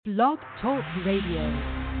Blog Talk Radio.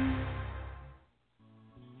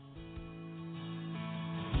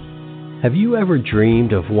 Have you ever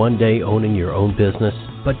dreamed of one day owning your own business,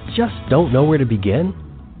 but just don't know where to begin?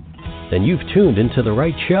 Then you've tuned into the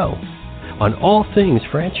right show. On All Things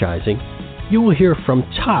Franchising, you will hear from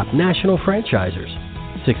top national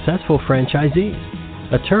franchisors, successful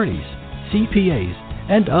franchisees, attorneys, CPAs,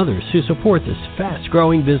 and others who support this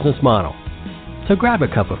fast-growing business model. So grab a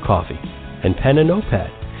cup of coffee and pen and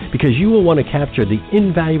notepad, because you will want to capture the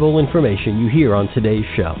invaluable information you hear on today's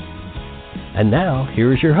show. And now,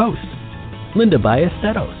 here is your host, Linda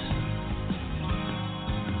Ballesteros.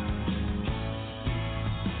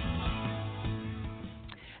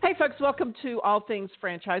 Hey folks, welcome to All Things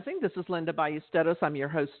Franchising. This is Linda Ballesteros. I'm your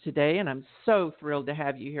host today, and I'm so thrilled to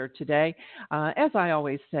have you here today. As I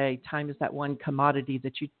always say, time is that one commodity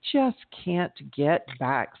that you just can't get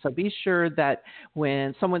back. So be sure that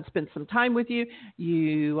when someone spends some time with you,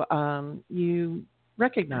 you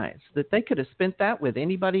recognize that they could have spent that with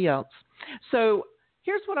anybody else. So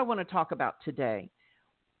here's what I want to talk about today.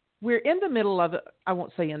 We're in the middle of it. I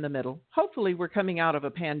won't say in the middle. Hopefully we're coming out of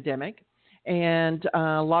a pandemic. And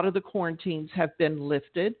a lot of the quarantines have been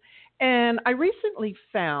lifted. And I recently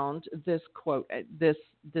found this quote, this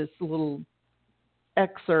little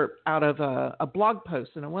excerpt out of a blog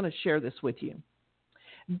post, and I want to share this with you.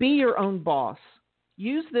 Be your own boss.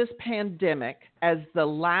 Use this pandemic as the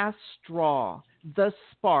last straw, the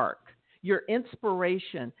spark, your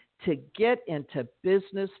inspiration to get into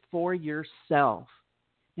business for yourself.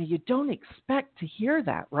 Now, you don't expect to hear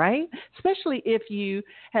that, right? Especially if you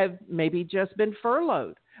have maybe just been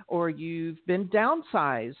furloughed, or you've been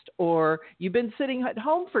downsized, or you've been sitting at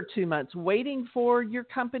home for 2 months waiting for your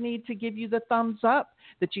company to give you the thumbs up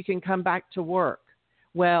that you can come back to work.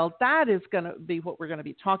 Well, that is going to be what we're going to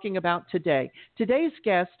be talking about today. Today's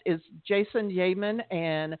guest is Jason Yeaman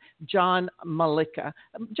and John Malika.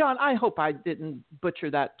 John, I hope I didn't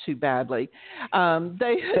butcher that too badly.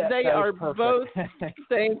 They are both,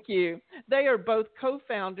 thank you. They are both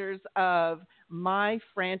co-founders of My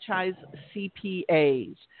Franchise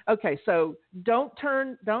CPAs. Okay, so don't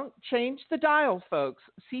change the dial, folks.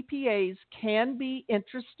 CPAs can be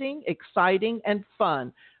interesting, exciting, and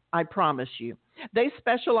fun. I promise you. They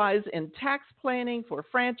specialize in tax planning for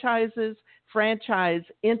franchises, franchise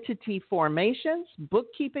entity formations,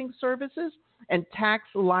 bookkeeping services, and tax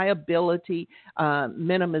liability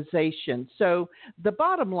minimization. So the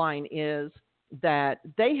bottom line is that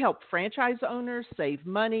they help franchise owners save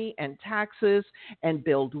money and taxes and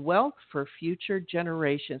build wealth for future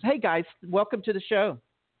generations. Hey, guys, welcome to the show.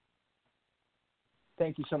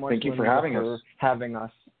 Thank you so much. Thank you for having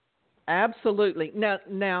us. Absolutely.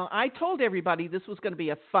 Now, I told everybody this was going to be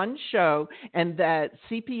a fun show and that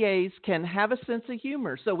CPAs can have a sense of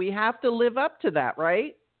humor. So we have to live up to that,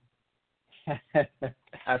 right?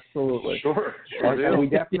 Absolutely. Sure We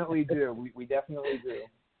definitely do. We definitely do.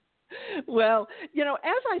 Well,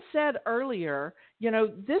 as I said earlier,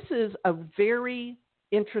 this is a very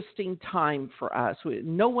interesting time for us.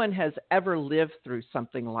 No one has ever lived through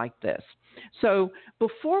something like this. So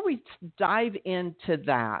before we dive into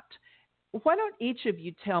that, why don't each of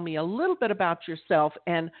you tell me a little bit about yourself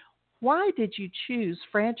and why did you choose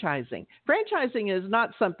franchising? Franchising is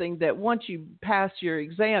not something that once you pass your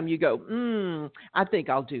exam, you go, I think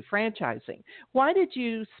I'll do franchising. Why did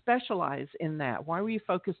you specialize in that? Why were you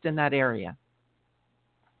focused in that area?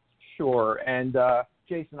 Sure. And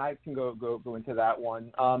Jason, I can go into that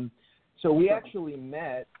one. So we actually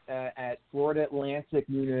met at Florida Atlantic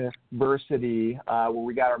University where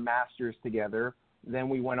we got our master's together. Then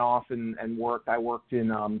we went off and worked. I worked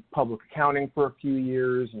in public accounting for a few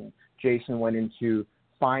years, and Jason went into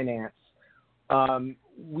finance.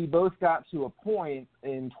 We both got to a point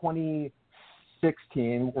in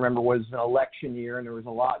 2016, remember, was an election year, and there was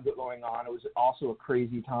a lot going on. It was also a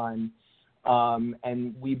crazy time.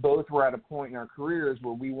 And we both were at a point in our careers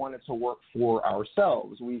where we wanted to work for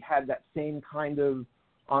ourselves. We had that same kind of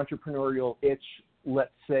entrepreneurial itch,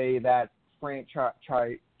 let's say, that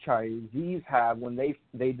franchisees have when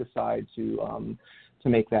they decide to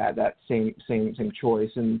make that same choice.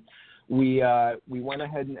 And we went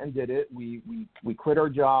ahead and did it. We quit our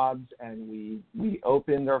jobs and we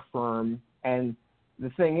opened our firm. And the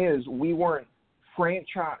thing is, we weren't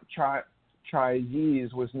franchisees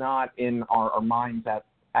was not in our minds at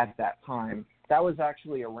that time. That was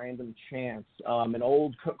actually a random chance. An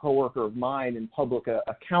old coworker of mine in public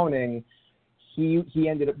accounting, he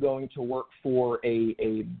ended up going to work for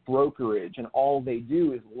a brokerage, and all they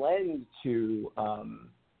do is lend to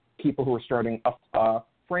people who are starting a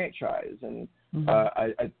franchise. And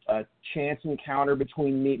a chance encounter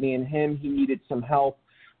between me and him, he needed some help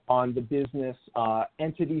on the business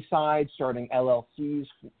entity side, starting LLCs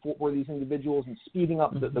for these individuals and speeding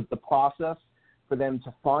up the process for them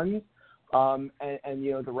to fund. And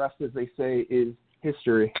you know, the rest, as they say, is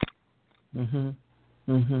history.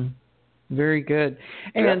 Very good.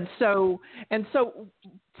 And so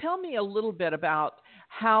tell me a little bit about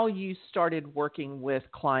how you started working with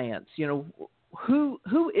clients. You know, who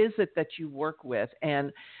is it that you work with,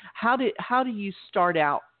 and how do you start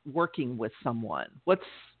out working with someone?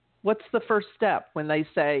 What's the first step when they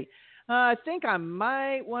say, I think I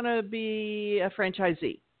might want to be a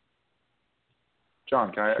franchisee?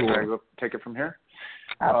 John, can I go take it from here?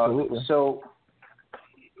 Absolutely. So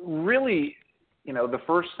really, you know, the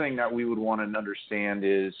first thing that we would want to understand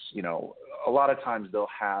is, you know, a lot of times they'll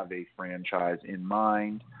have a franchise in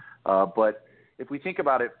mind, but if we think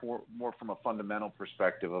about it more from a fundamental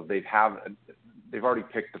perspective of they've already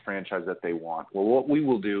picked the franchise that they want. Well, what we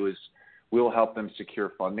will do is we'll help them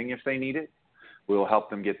secure funding if they need it. We'll help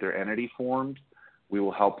them get their entity formed. We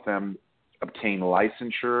will help them obtain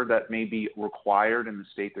licensure that may be required in the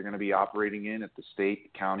state they're going to be operating in at the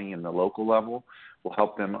state, county, and the local level. We'll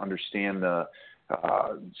help them understand the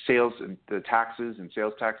sales and the taxes and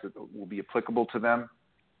sales tax that will be applicable to them.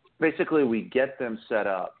 Basically, we get them set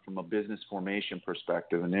up from a business formation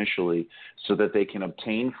perspective initially so that they can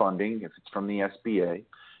obtain funding if it's from the SBA,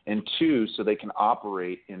 and two, so they can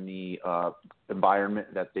operate in the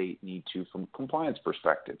environment that they need to from compliance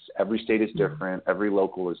perspectives. Every state is different. Every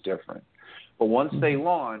local is different. But once they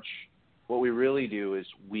launch, what we really do is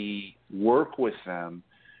we work with them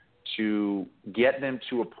to get them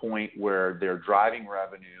to a point where they're driving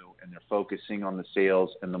revenue and they're focusing on the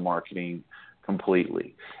sales and the marketing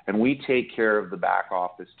completely. And we take care of the back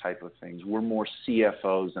office type of things. We're more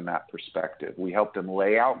CFOs in that perspective. We help them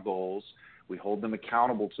lay out goals. We hold them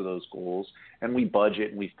accountable to those goals, and we budget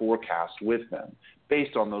and we forecast with them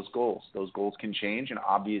based on those goals. Those goals can change, and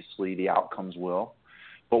obviously the outcomes will.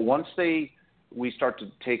 But once we start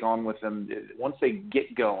to take on with them, once they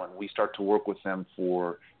get going, we start to work with them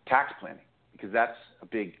for tax planning, because that's a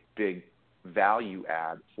big, big value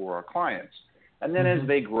add for our clients. And then as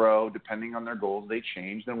they grow, depending on their goals, they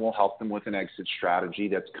change, then we'll help them with an exit strategy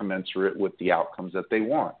that's commensurate with the outcomes that they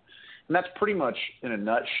want. And that's pretty much, in a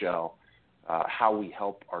nutshell, how we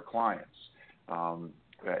help our clients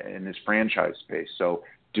in this franchise space. So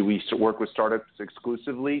do we work with startups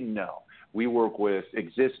exclusively? No. We work with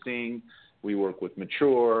existing, we work with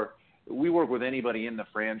mature, we work with anybody in the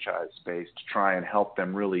franchise space to try and help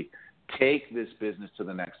them really take this business to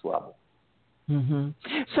the next level.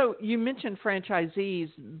 So you mentioned franchisees,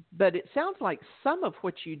 but it sounds like some of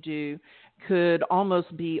what you do could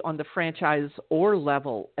almost be on the franchisor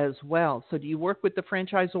level as well. So do you work with the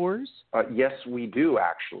franchisors? Yes, we do,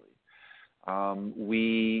 actually.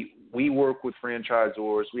 We work with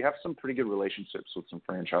franchisors. We have some pretty good relationships with some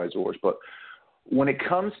franchisors, but when it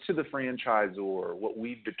comes to the franchisor, what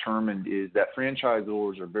we've determined is that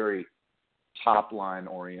franchisors are very top-line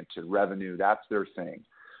oriented, revenue, that's their thing.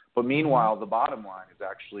 But meanwhile, the bottom line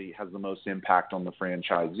has the most impact on the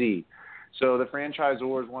franchisee. So the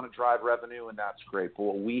franchisors want to drive revenue, and that's great. But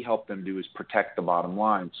what we help them do is protect the bottom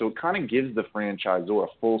line. So it kind of gives the franchisor a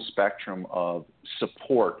full spectrum of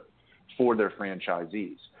support for their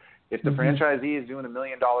franchisees. If the franchisee is doing $1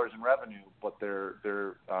 million in revenue, but their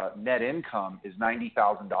net income is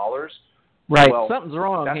 $90,000, right? Well, something's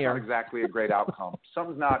wrong that's here. That's not exactly a great outcome.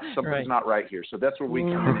 Something's not right here. So that's where we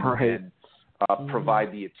come in and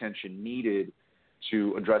provide the attention needed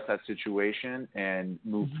to address that situation and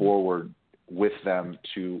move forward with them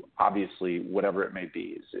to, obviously, whatever it may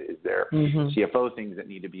be. Is there CFO things that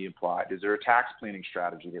need to be applied? Is there a tax planning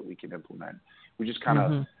strategy that we can implement? We just kind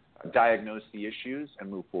of diagnose the issues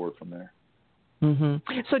and move forward from there.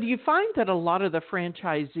 So do you find that a lot of the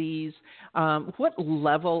franchisees, what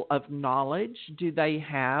level of knowledge do they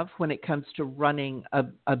have when it comes to running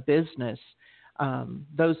a business?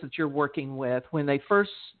 Those that you're working with, when they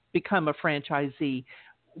first become a franchisee,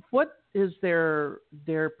 what is their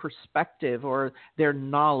perspective or their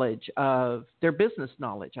knowledge of their business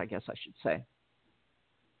knowledge, I guess I should say?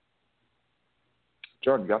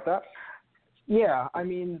 Jordan, got that? Yeah, I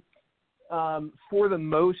mean, for the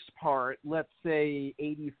most part, let's say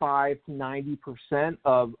 85 to 90%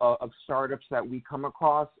 of startups that we come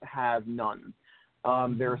across have none.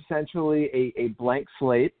 They're essentially a blank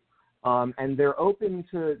slate. And they're open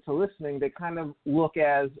to listening. They kind of look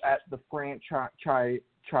at the franchisor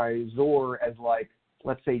as, like,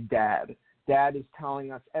 let's say dad. Dad is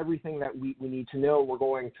telling us everything that we need to know. We're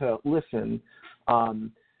going to listen.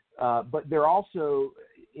 But they're also,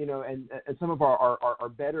 and some of our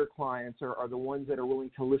better clients are the ones that are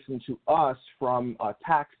willing to listen to us from a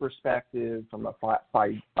tax perspective, from a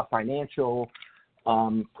financial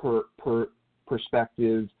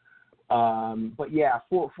perspective. But yeah,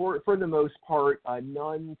 for the most part,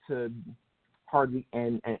 none to hardly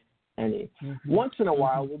any. Mm-hmm. Once in a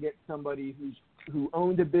while, we'll get somebody who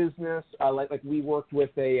owned a business, like we worked with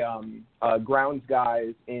a grounds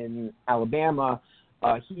guys in Alabama.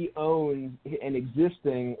 He owned an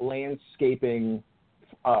existing landscaping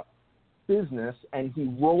business, and he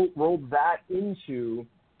rolled that into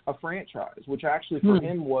a franchise, which actually for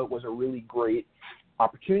him was a really great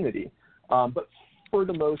opportunity. But for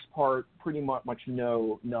the most part, pretty much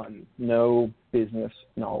no business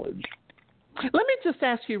knowledge. Let me just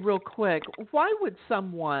ask you real quick, why would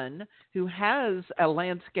someone who has a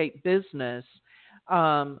landscape business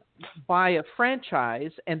buy a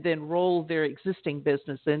franchise and then roll their existing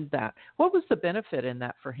business in that? What was the benefit in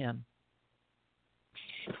that for him?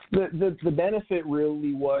 The benefit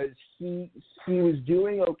really was he was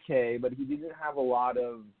doing okay, but he didn't have a lot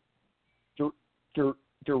of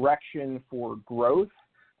direction for growth.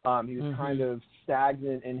 He was kind of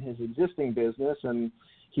stagnant in his existing business, and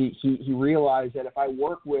he realized that if I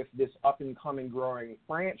work with this up-and-coming growing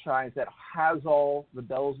franchise that has all the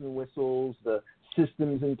bells and whistles, the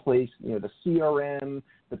systems in place, the CRM,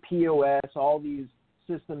 the POS, all these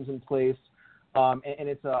systems in place, and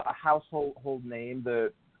it's a household name.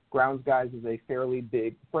 The Grounds Guys is a fairly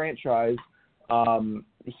big franchise.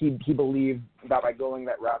 He believed that by going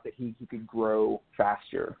that route that he could grow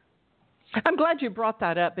faster. I'm glad you brought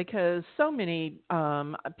that up, because so many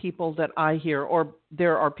people that I hear, or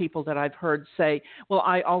there are people that I've heard say, well,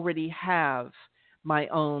 I already have my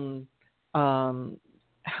own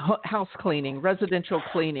house cleaning, residential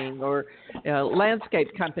cleaning, or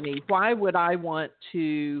landscape company. Why would I want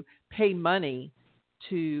to pay money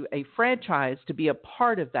to a franchise to be a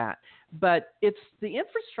part of that? But it's the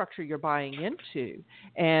infrastructure you're buying into,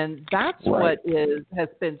 and that's right. what has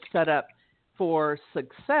been set up for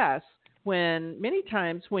success. When many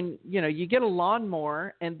times when you get a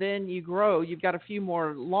lawnmower and then you grow, you've got a few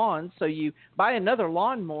more lawns, so you buy another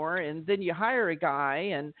lawnmower and then you hire a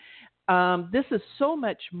guy, and this is so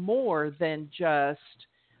much more than just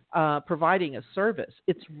providing a service.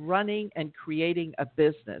 It's running and creating a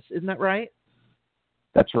business. Isn't that right?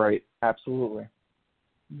 That's right. Absolutely.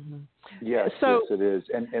 Mm-hmm. Yes, yes, it is.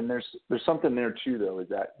 And there's something there too, though, is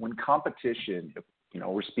that when competition,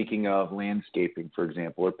 we're speaking of landscaping, for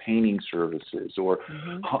example, or painting services, or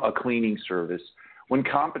a cleaning service. When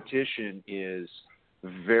competition is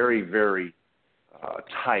very, very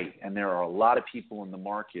tight, and there are a lot of people in the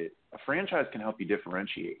market, a franchise can help you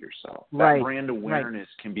differentiate yourself. Right. That brand awareness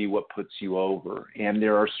can be what puts you over, and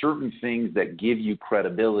there are certain things that give you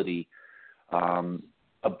credibility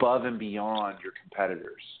above and beyond your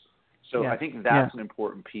competitors. So I think that's an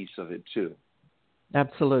important piece of it too.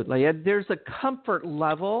 Absolutely. And there's a comfort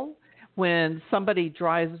level when somebody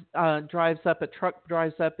drives up, a truck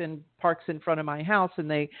drives up and parks in front of my house, and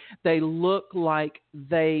they look like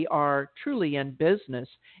they are truly in business,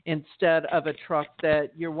 instead of a truck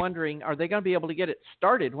that you're wondering, are they going to be able to get it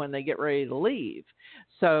started when they get ready to leave?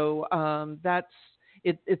 So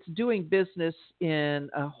it's doing business in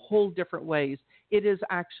a whole different ways. It is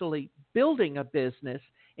actually building a business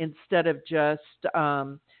instead of just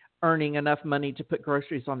earning enough money to put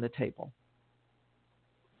groceries on the table.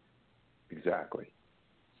 Exactly.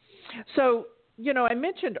 So, I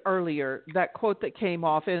mentioned earlier that quote that came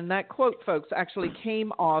off, and that quote, folks, actually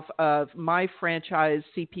came off of My Franchise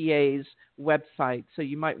CPAs website. So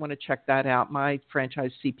you might want to check that out, My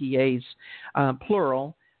Franchise CPAs,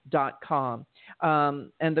 plural.com.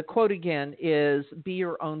 And the quote again is, be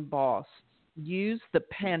your own boss. Use the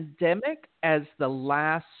pandemic as the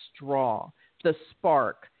last straw, the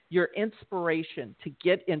spark, your inspiration to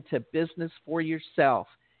get into business for yourself.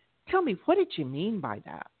 Tell me, what did you mean by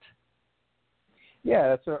that? Yeah,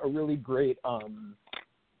 that's a really great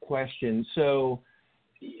question. So,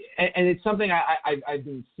 and it's something I've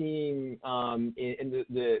been seeing in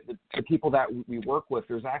the people that we work with.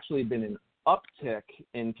 There's actually been an uptick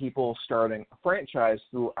in people starting a franchise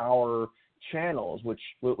through our channels, which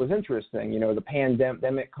was interesting. The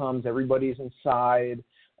pandemic comes, everybody's inside.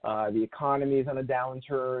 The economy is on a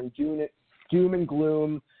downturn, doom and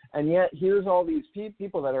gloom, and yet here's all these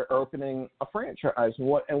people that are opening a franchise. And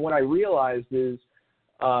what I realized is,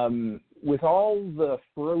 with all the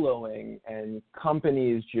furloughing and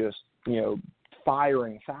companies just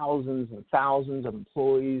firing thousands and thousands of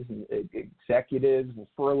employees and executives and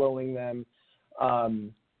furloughing them,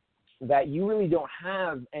 that you really don't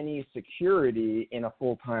have any security in a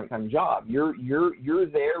full-time job. You're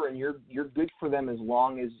there and you're good for them as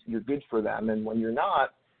long as you're good for them, and when you're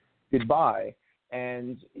not, goodbye.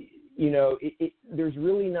 And there's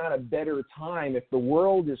really not a better time if the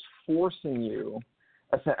world is forcing you.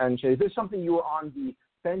 And if there's something you were on the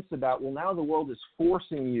fence about, well, now the world is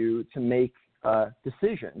forcing you to make a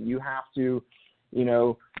decision. You have to,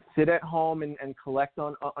 sit at home and collect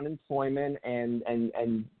on unemployment and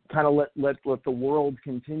kind of let the world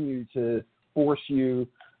continue to force you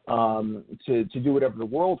to do whatever the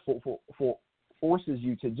world forces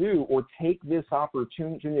you to do, or take this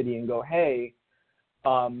opportunity and go, hey,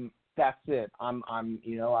 that's it. I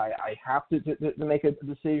have to make a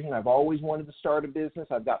decision. I've always wanted to start a business.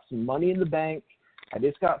 I've got some money in the bank. I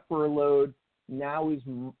just got furloughed. Now is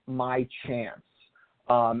my chance.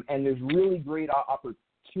 And there's really great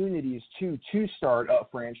opportunities to start a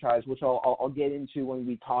franchise, which I'll get into when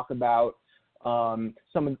we talk about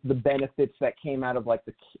some of the benefits that came out of like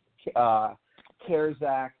the CARES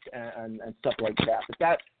Act and stuff like that.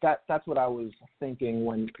 But that's what I was thinking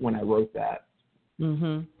when I wrote that.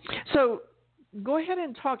 Mm-hmm. So go ahead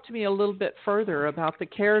and talk to me a little bit further about the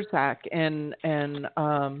CARES Act and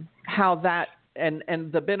how that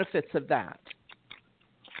and the benefits of that.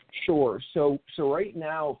 Sure. So right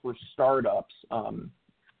now for startups,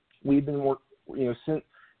 we've been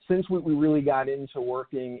since we really got into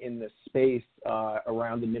working in this space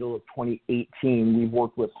around the middle of 2018. We've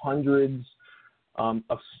worked with hundreds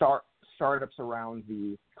of startups around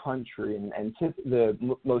the country, and the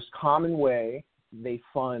most common way they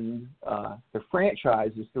fund their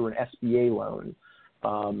franchise is through an SBA loan.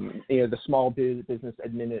 The Small Business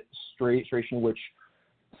Administration, which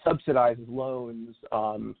subsidizes loans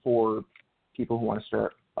for people who want to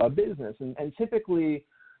start a business, and typically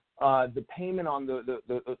the payment on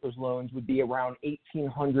those loans would be around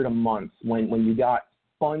 $1,800 a month when you get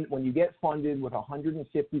funded with a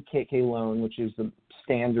 $150K loan, which is the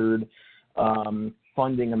standard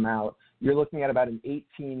funding amount. You're looking at about an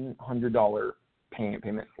 $1,800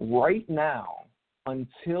 payment right now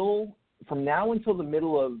from now until the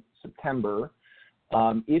middle of September.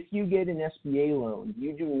 If you get an SBA loan,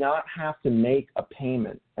 you do not have to make a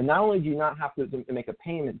payment. And not only do you not have to make a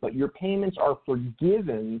payment, but your payments are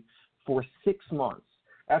forgiven for 6 months.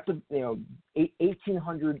 That's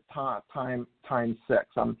 $1,800 times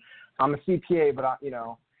 6. I'm a CPA, but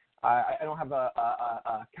I don't have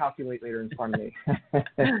a calculator in front of me.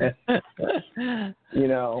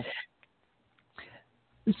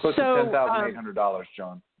 Close to $10,800,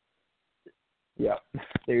 John. Yeah,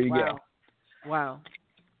 there you go. Wow.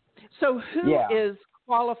 So who is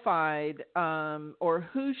qualified or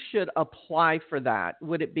who should apply for that?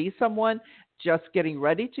 Would it be someone just getting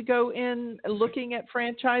ready to go in looking at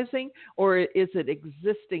franchising, or is it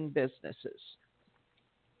existing businesses?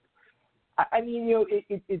 I mean,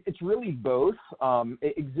 it's really both.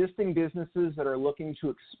 Existing businesses that are looking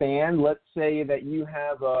to expand. Let's say that you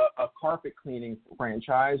have a carpet cleaning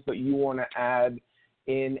franchise, but you want to add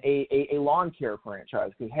in a lawn care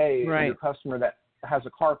franchise because, hey, your customer that has a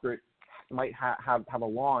carpet might have a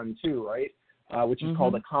lawn too, right? Which is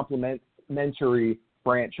called a complementary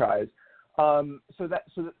franchise. So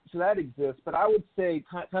that exists. But I would say,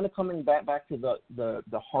 kind of coming back to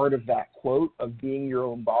the heart of that quote of being your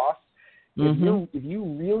own boss. If you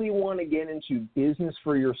really want to get into business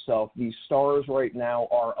for yourself, these stars right now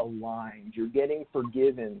are aligned. You're getting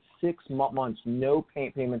forgiven 6 months, no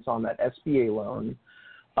payments on that SBA loan.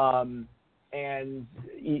 And,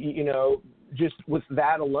 just with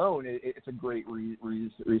that alone, it's a great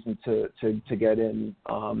reason to get in.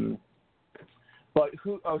 But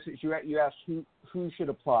so you asked who should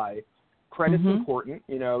apply. Credit's important.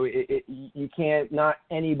 You can't, not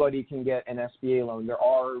anybody can get an SBA loan. There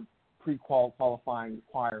are pre-qualifying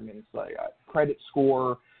requirements, like credit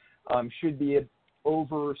score should be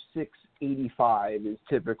over 685 is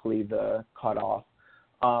typically the cutoff.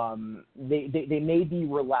 They may be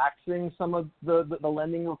relaxing some of the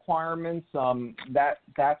lending requirements.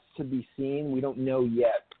 That's to be seen. We don't know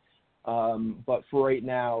yet. But for right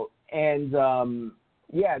now, and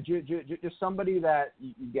just somebody that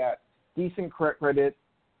you got decent credit,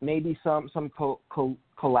 maybe some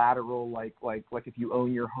collateral, like if you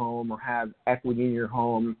own your home or have equity in your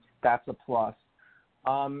home, that's a plus.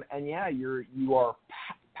 And you are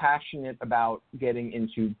passionate about getting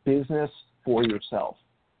into business for yourself.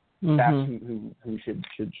 That's who should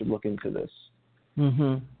look into this.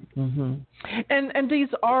 And these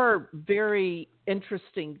are very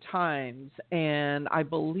interesting times, and I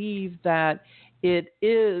believe that it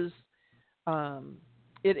has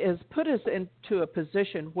put us into a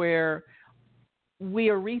position where we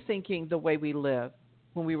are rethinking the way we live.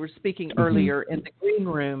 When we were speaking earlier in the green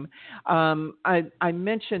room, I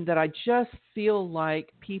mentioned that I just feel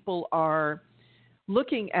like people are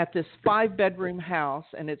looking at this 5-bedroom house,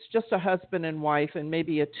 and it's just a husband and wife and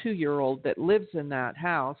maybe a 2-year-old that lives in that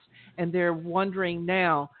house, and they're wondering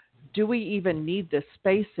now, do we even need this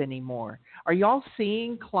space anymore? Are y'all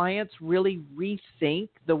seeing clients really rethink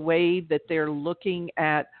the way that they're looking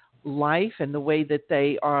at life and the way that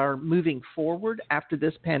they are moving forward after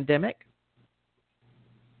this pandemic?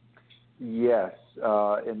 Yes,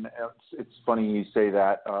 and it's funny you say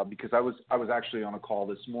that because I was actually on a call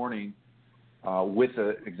this morning with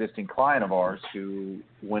an existing client of ours who,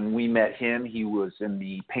 when we met him, he was in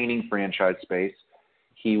the painting franchise space.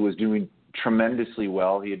 He was doing tremendously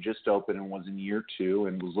well. He had just opened and was in year 2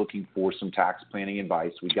 and was looking for some tax planning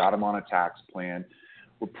advice. We got him on a tax plan.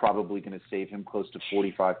 We're probably going to save him close to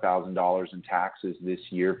 $45,000 in taxes this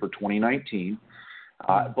year for 2019.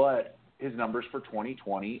 But his numbers for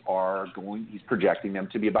 2020 he's projecting them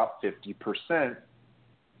to be about 50%.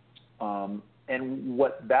 And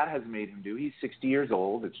what that has made him do, he's 60 years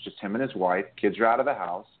old. It's just him and his wife. Kids are out of the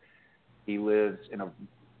house. He lives in a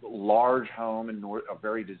large home in a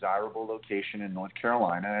very desirable location in North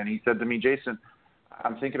Carolina. And he said to me, Jason,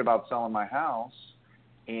 I'm thinking about selling my house,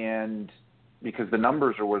 and because the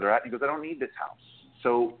numbers are where they're at. He goes, I don't need this house.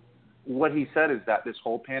 So what he said is that this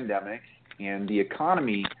whole pandemic and the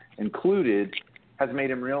economy included has made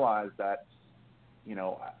him realize that,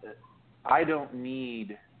 I don't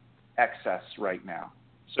need excess right now.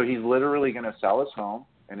 So he's literally going to sell his home.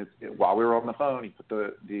 And while we were on the phone, he put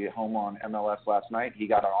the home on MLS last night. He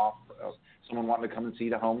got an offer. Someone wanted to come and see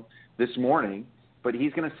the home this morning, but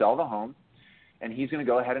he's going to sell the home, and he's going to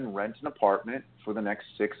go ahead and rent an apartment for the next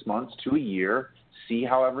 6 months to a year, see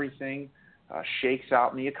how everything shakes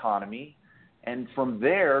out in the economy. And from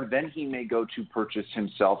there, then he may go to purchase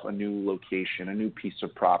himself a new location, a new piece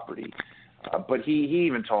of property. But he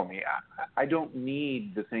even told me, I don't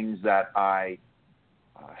need the things that I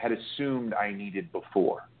had assumed I needed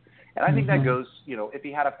before. And I think that goes, if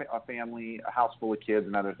he had a family, a house full of kids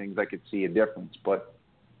and other things, I could see a difference. But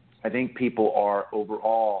I think people are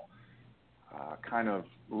overall kind of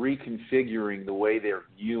reconfiguring the way they're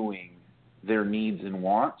viewing their needs and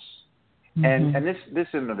wants. And this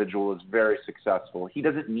individual is very successful. He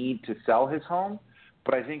doesn't need to sell his home,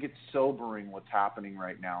 but I think it's sobering what's happening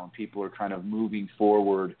right now, and people are kind of moving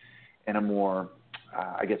forward in a more,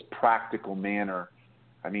 practical manner.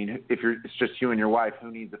 I mean, if it's just you and your wife,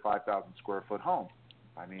 who needs a 5,000 square foot home?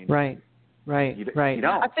 I mean, right. You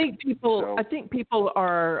don't. I think people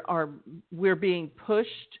are we're being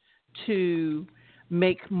pushed to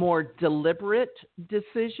make more deliberate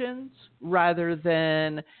decisions rather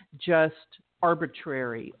than just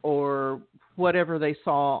arbitrary or whatever they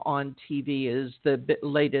saw on TV is the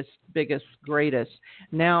latest, biggest, greatest.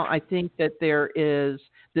 Now I think that there is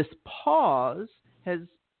this pause has,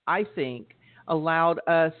 I think, allowed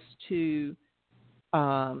us to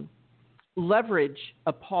leverage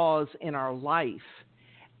a pause in our life.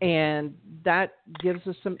 And that gives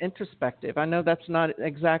us some introspective. I know that's not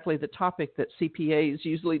exactly the topic that CPAs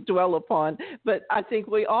usually dwell upon, but I think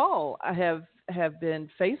we all have been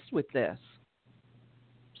faced with this.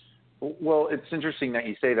 Well, it's interesting that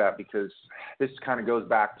you say that, because this kind of goes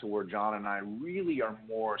back to where John and I really are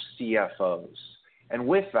more CFOs. And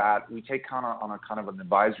with that, we take on an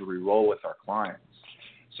advisory role with our clients.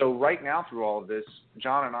 So right now, through all of this,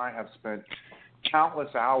 John and I have spent countless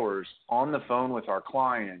hours on the phone with our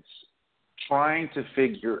clients trying to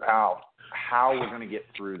figure out how we're going to get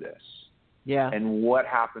through this. Yeah. And what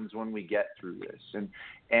happens when we get through this.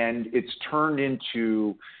 And it's turned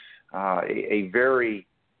into a very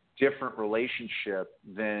different relationship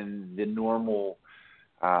than the normal,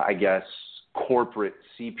 corporate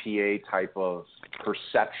CPA type of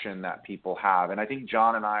perception that people have. And I think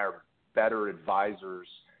John and I are better advisors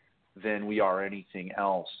than we are anything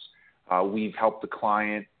else. We've helped a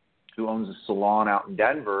client who owns a salon out in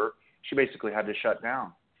Denver. She basically had to shut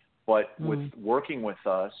down. But with working with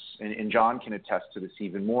us, and John can attest to this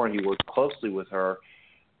even more, he worked closely with her.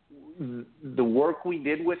 The work we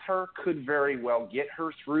did with her could very well get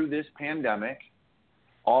her through this pandemic.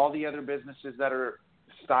 All the other businesses that are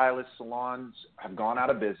stylist salons have gone out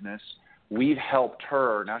of business. We've helped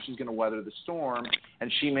her. Now she's going to weather the storm,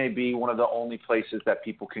 and she may be one of the only places that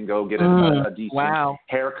people can go get a decent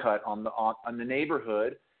haircut on the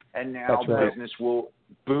neighborhood. And now the business will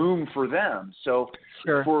boom for them. So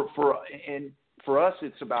for us,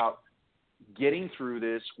 it's about getting through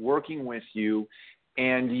this, working with you,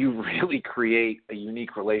 and you really create a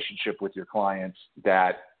unique relationship with your clients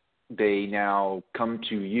that they now come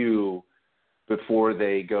to you before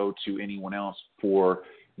they go to anyone else for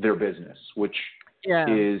their business, which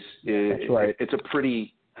is That's right. it's a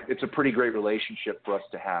pretty great relationship for us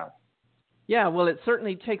to have. Yeah, well, it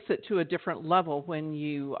certainly takes it to a different level when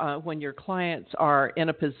your clients are in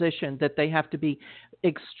a position that they have to be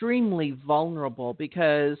extremely vulnerable,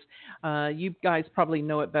 because you guys probably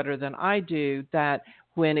know it better than I do that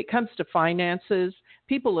when it comes to finances,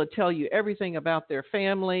 people will tell you everything about their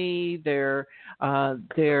family, their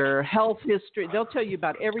health history. They'll tell you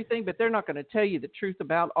about everything, but they're not going to tell you the truth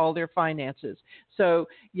about all their finances. So,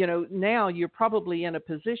 now you're probably in a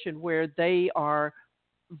position where they are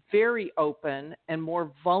very open and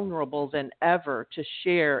more vulnerable than ever to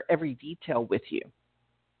share every detail with you.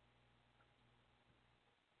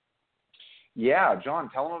 Yeah, John,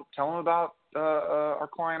 tell them about our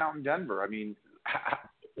client out in Denver. I mean,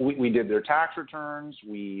 we did their tax returns.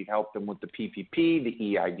 We helped them with the PPP, the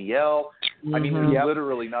EIDL. I mean, there's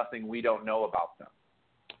literally nothing we don't know about them.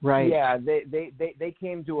 Right. Yeah, they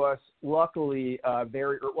came to us, luckily,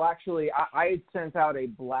 actually, I had sent out a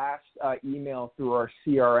blast email through our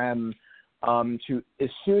CRM to as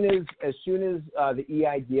soon as the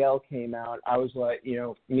EIDL came out, I was like,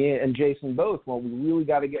 me and Jason both, well, we really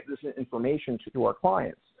got to get this information to our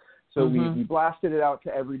clients. So we blasted it out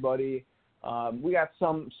to everybody. We got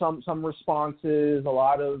some responses, a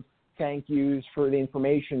lot of thank yous for the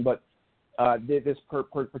information, but this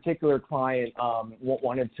particular client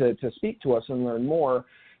wanted to speak to us and learn more.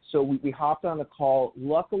 So we hopped on a call.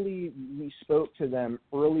 Luckily, we spoke to them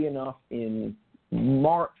early enough in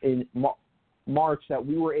March that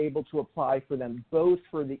we were able to apply for them both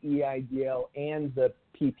for the EIDL and the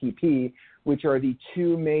PPP, which are the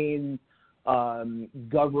two main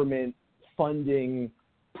government funding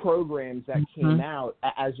programs that came out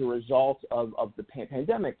as a result of the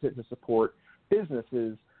pandemic to support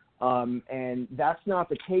businesses. And that's not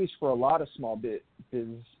the case for a lot of small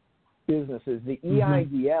businesses. The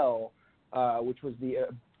EIDL, which was the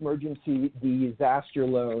Emergency Disaster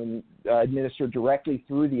Loan administered directly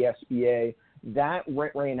through the SBA, that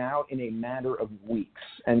ran out in a matter of weeks.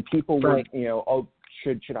 And people were,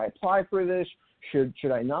 should I apply for this?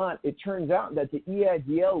 Should I not? It turns out that the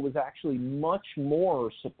EIDL was actually much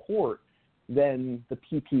more support than the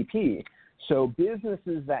PPP. So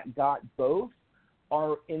businesses that got both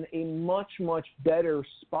are in a much, much better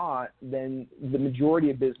spot than the majority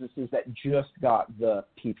of businesses that just got the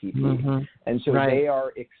PPP. And so they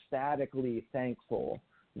are ecstatically thankful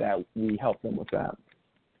that we helped them with that.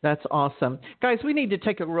 That's awesome. Guys, we need to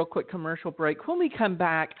take a real quick commercial break. When we come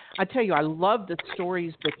back, I tell you, I love the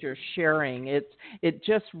stories that you're sharing. It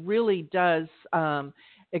just really does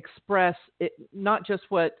express not just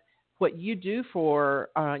what you do for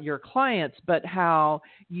your clients, but how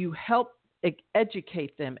you help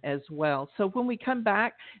educate them as well. So when we come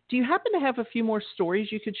back, do you happen to have a few more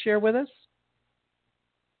stories you could share with us?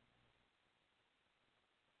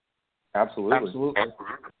 Absolutely.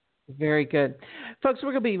 Very good. Folks,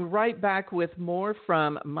 we're going to be right back with more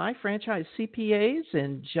from My Franchise CPAs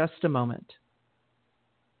in just a moment.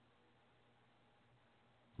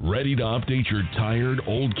 Ready to update your tired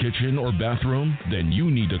old kitchen or bathroom? Then you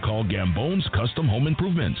need to call Gambone's Custom Home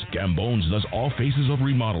Improvements. Gambone's does all phases of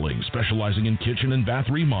remodeling, specializing in kitchen and bath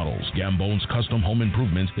remodels. Gambone's Custom Home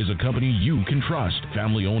Improvements is a company you can trust.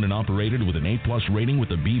 Family owned and operated with an A+ rating with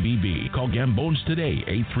the BBB. Call Gambone's today,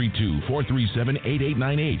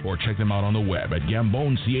 832-437-8898, or check them out on the web at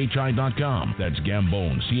GamboneCHI.com. That's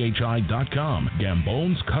GamboneCHI.com.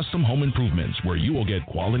 Gambone's Custom Home Improvements, where you will get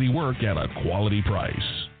quality work at a quality price.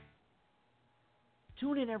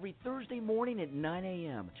 Tune in every Thursday morning at 9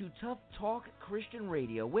 a.m. to Tough Talk Christian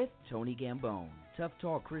Radio with Tony Gambone. Tough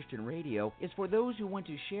Talk Christian Radio is for those who want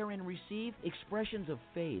to share and receive expressions of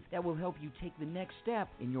faith that will help you take the next step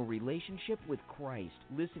in your relationship with Christ.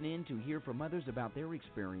 Listen in to hear from others about their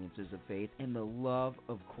experiences of faith and the love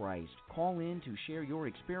of Christ. Call in to share your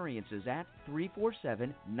experiences at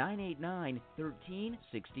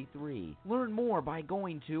 347-989-1363. Learn more by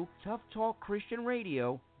going to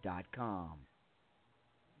toughtalkchristianradio.com.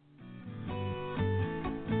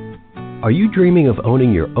 Are you dreaming of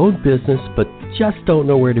owning your own business but just don't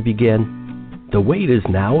know where to begin? The wait is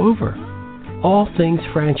now over. All Things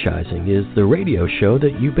Franchising is the radio show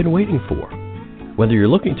that you've been waiting for. Whether you're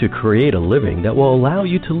looking to create a living that will allow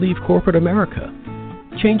you to leave corporate America,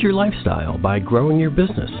 change your lifestyle by growing your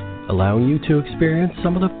business, allowing you to experience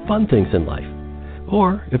some of the fun things in life,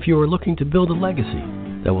 or if you are looking to build a legacy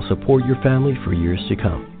that will support your family for years to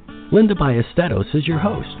come. Linda Ballesteros is your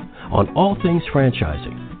host on All Things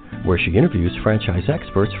Franchising, where she interviews franchise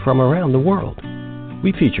experts from around the world.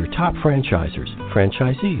 We feature top franchisors,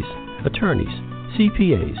 franchisees, attorneys,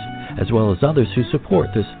 CPAs, as well as others who support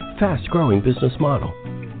this fast-growing business model.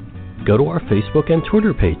 Go to our Facebook and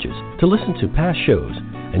Twitter pages to listen to past shows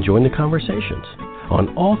and join the conversations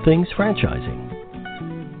on all things franchising.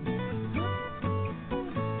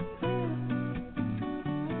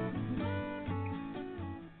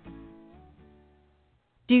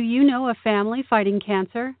 Do you know a family fighting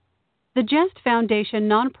cancer? The Jest Foundation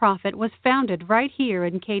nonprofit was founded right here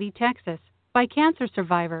in Katy, Texas, by cancer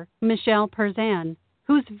survivor Michelle Perzan,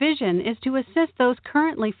 whose vision is to assist those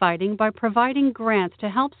currently fighting by providing grants to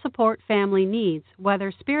help support family needs,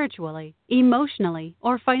 whether spiritually, emotionally,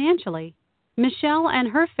 or financially. Michelle and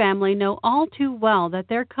her family know all too well that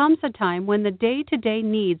there comes a time when the day-to-day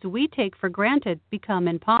needs we take for granted become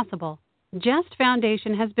impossible. Jest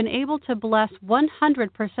Foundation has been able to bless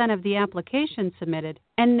 100% of the applications submitted,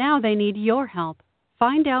 and now they need your help.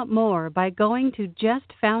 Find out more by going to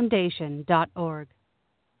justfoundation.org.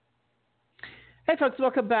 Hey, folks,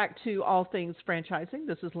 welcome back to All Things Franchising.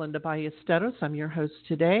 This is Linda Ballesteros. I'm your host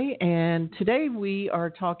today, and today we are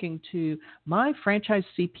talking to my franchise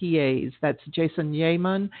CPAs. That's Jason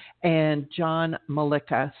Yeaman and John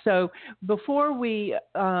Malika. So before we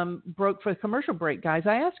broke for the commercial break, guys,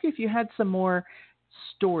 I asked you if you had some more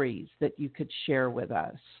stories that you could share with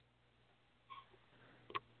us.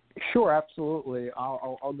 Sure, absolutely.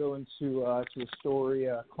 I'll go into a story.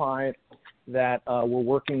 A client that we're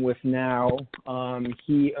working with now.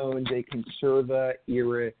 He owns a Conserva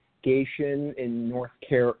irrigation in North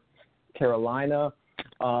Carolina.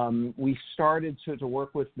 We started to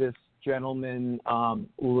work with this gentleman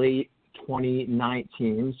late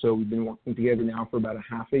 2019, so we've been working together now for about a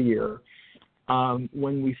half a year.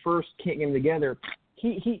 When we first came together,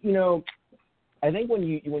 he I think when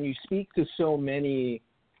you speak to so many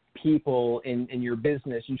people in your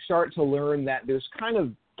business, you start to learn that there's kind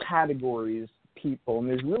of categories people, and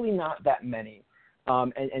there's really not that many.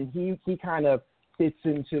 And he kind of fits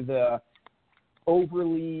into the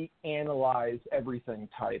overly analyze everything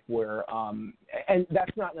type where, and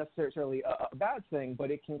that's not necessarily a bad thing,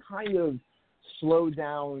 but it can kind of slow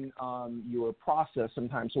down your process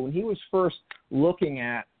sometimes. So when he was first looking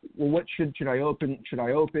at, well, what should I open?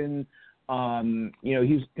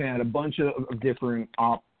 He's had a bunch of different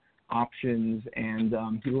options, and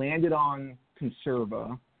he landed on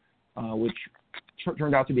Conserva, which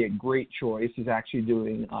turned out to be a great choice. He's actually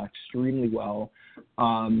doing extremely well.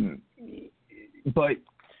 But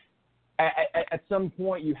at some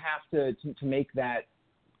point you have to make that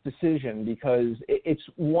decision, because it's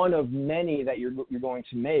one of many that you're going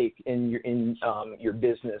to make in your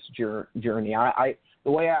business journey.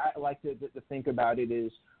 The way I like to think about it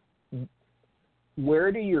is,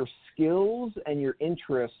 where do your skills and your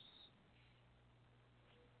interests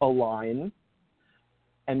align?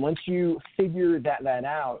 And once you figure that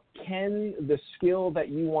out, can the skill that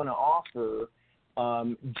you want to offer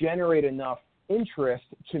generate enough interest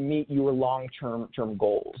to meet your long-term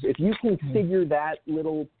goals? If you can figure that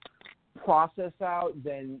little process out,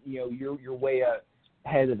 then you're way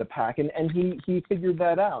ahead of the pack. And he figured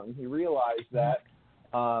that out, and he realized that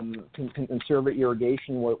Conserva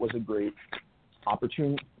irrigation was a great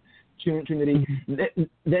opportunity.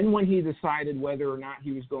 Then when he decided whether or not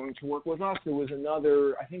he was going to work with us, there was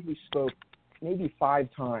another, I think we spoke maybe 5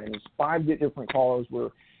 times, 5 different calls where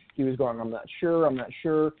he was going, I'm not sure.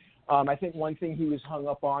 I think one thing he was hung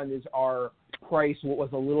up on is our price was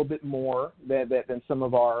a little bit more than some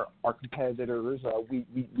of our competitors.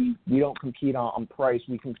 We don't compete on price.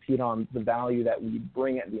 We compete on the value that we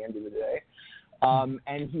bring at the end of the day.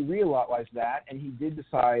 And he realized that, and he did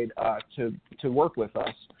decide to work with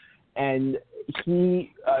us. And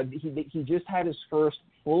he just had his first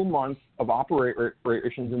full month of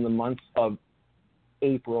operations in the month of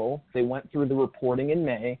April. They went through the reporting in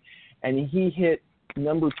May, and he hit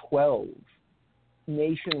number 12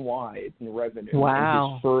 nationwide in revenue. Wow.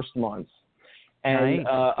 In his first month. And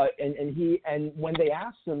nice. And when they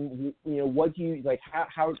asked him, what do you like?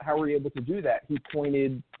 How were you able to do that? He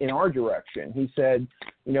pointed in our direction. He said,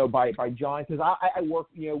 by John, because I work.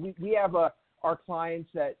 We have our clients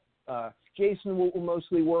that Jason will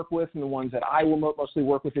mostly work with, and the ones that I will mostly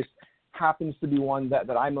work with. This happens to be one that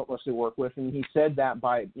I mostly work with, and he said that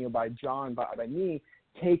by John, by me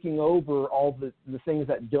taking over all the things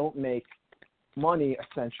that don't make money,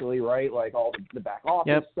 essentially, right? Like all the back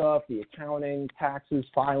office stuff, the accounting, taxes,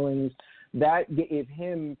 filings. That gave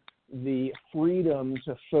him the freedom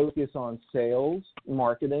to focus on sales,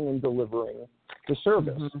 marketing, and delivering the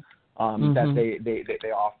service that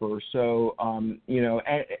they offer. So,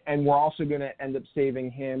 and we're also going to end up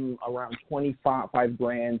saving him around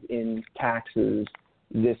 $25,000 in taxes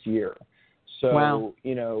this year. So, wow.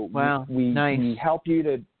 we nice. we help you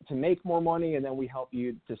to to make more money, and then we help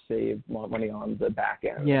you to save more money on the back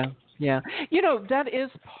end. Yeah. Yeah. That is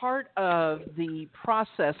part of the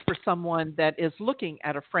process for someone that is looking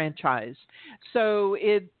at a franchise. So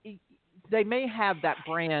they may have that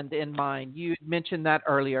brand in mind. You mentioned that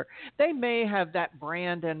earlier. They may have that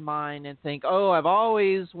brand in mind and think, oh, I've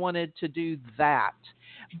always wanted to do that.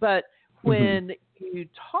 But when you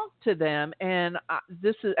talk to them, and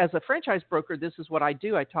this is, as a franchise broker, this is what I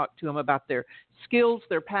do. I talk to them about their skills,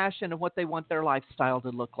 their passion, and what they want their lifestyle to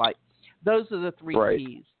look like. Those are the three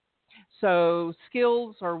P's. So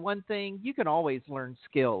skills are one thing. You can always learn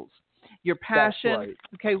skills. Your passion,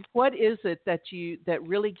 okay, what is it that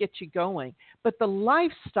really gets you going? But the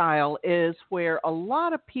lifestyle is where a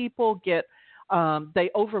lot of people get,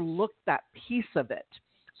 they overlook that piece of it.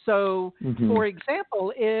 So, for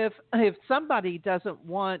example, if somebody doesn't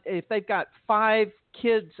want, if they've got 5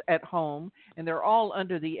 kids at home and they're all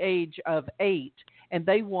under the age of 8 and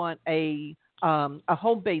they want a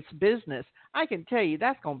home-based business, I can tell you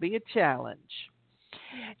that's going to be a challenge.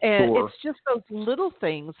 And it's just those little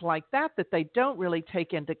things like that they don't really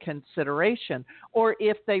take into consideration. Or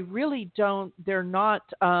if they really don't, they're not,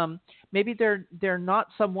 maybe they're not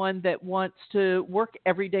someone that wants to work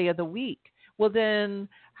every day of the week. Well, then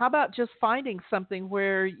how about just finding something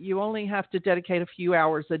where you only have to dedicate a few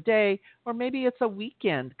hours a day, or maybe it's a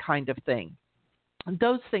weekend kind of thing. And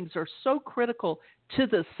those things are so critical to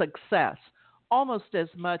the success, almost as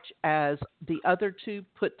much as the other two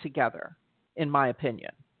put together, in my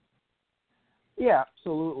opinion. Yeah,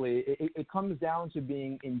 absolutely. It comes down to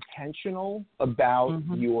being intentional about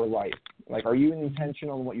your life. Like, are you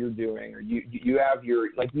intentional in what you're doing? Or you have your,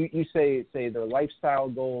 like you say their lifestyle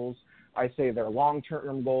goals. I say their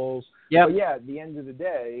long-term goals. Yeah. But yeah, at the end of the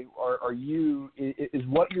day, is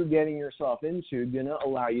what you're getting yourself into going to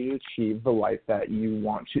allow you to achieve the life that you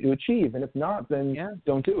want to achieve? And if not, then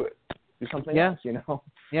don't do it. Do something else,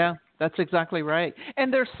 Yeah, that's exactly right.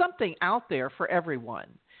 And there's something out there for everyone.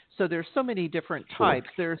 So there's so many different types.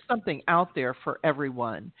 There's something out there for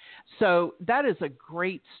everyone. So that is a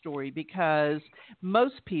great story, because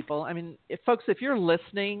most people, I mean, folks, if you're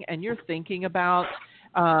listening and you're thinking about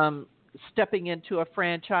stepping into a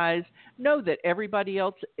franchise, know that everybody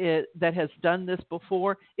else that has done this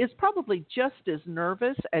before is probably just as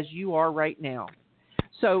nervous as you are right now.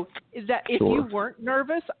 So that if you weren't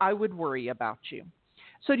nervous, I would worry about you.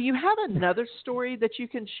 So do you have another story that you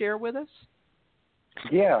can share with us?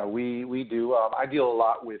 Yeah, we do. I deal a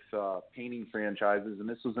lot with painting franchises, and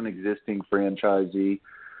this was an existing franchisee.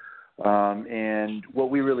 And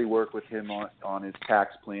what we really work with him on is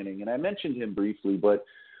tax planning. And I mentioned him briefly, but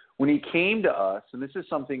when he came to us, and this is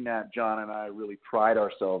something that John and I really pride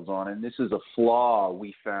ourselves on, and this is a flaw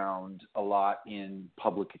we found a lot in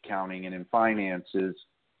public accounting and in finances,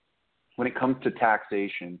 when it comes to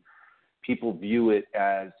taxation, people view it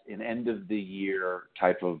as an end-of-the-year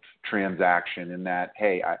type of transaction, in that,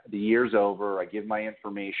 hey, the year's over, I give my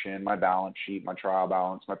information, my balance sheet, my trial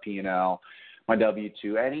balance, my P&L, my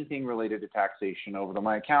W-2, anything related to taxation over to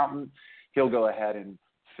my accountant. He'll go ahead and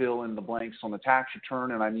fill in the blanks on the tax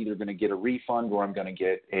return, and I'm either going to get a refund or I'm going to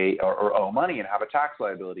get or owe money and have a tax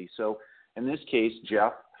liability. So in this case,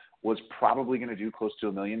 Jeff was probably going to do close to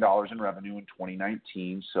 $1 million in revenue in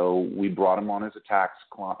 2019. So we brought him on as a tax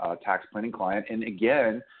planning client. And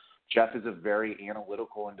again, Jeff is a very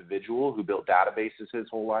analytical individual who built databases his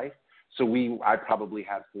whole life. So I probably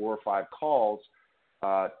had 4 or 5 calls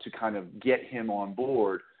to kind of get him on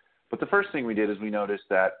board. But the first thing we did is we noticed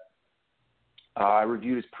that I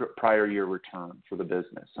reviewed his prior year return for the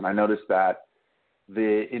business. And I noticed that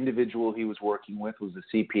the individual he was working with was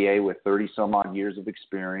a CPA with 30-some-odd years of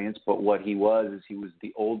experience. But what he was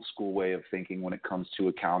the old school way of thinking when it comes to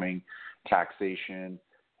accounting, taxation,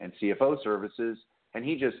 and CFO services. And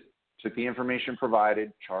he just took the information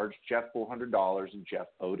provided, charged Jeff $400, and Jeff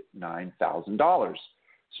owed $9,000.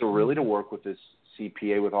 So really, to work with this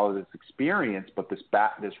CPA with all of this experience, but this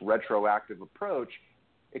retroactive approach,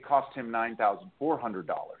 it cost him $9,400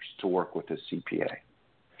 to work with this CPA.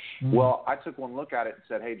 Well, I took one look at it and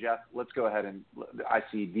said, hey, Jeff, let's go ahead, and I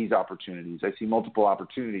see these opportunities. I see multiple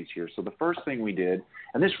opportunities here. So the first thing we did,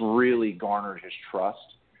 and this really garnered his trust,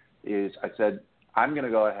 is I said, I'm going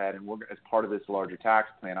to go ahead and as part of this larger tax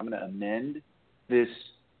plan, I'm going to amend this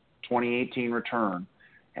 2018 return.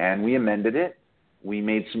 And we amended it. We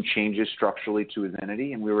made some changes structurally to his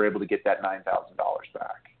entity, and we were able to get that $9,000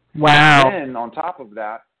 back. Wow. And on top of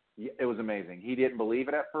that, it was amazing. He didn't believe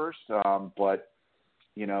it at first, but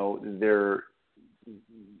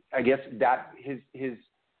I guess that his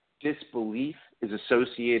disbelief is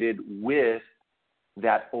associated with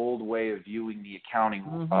that old way of viewing the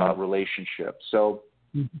accounting relationship. So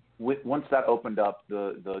once that opened up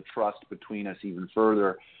the trust between us even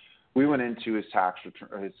further, we went into his tax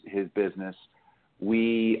return, his business.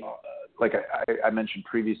 We, like I mentioned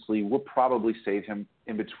previously, we'll probably save him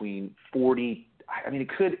in between 40. I mean,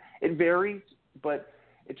 it varies, but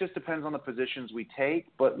it just depends on the positions we take.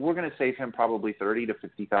 But we're going to save him probably $30,000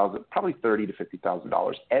 to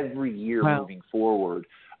 $50,000 every year moving forward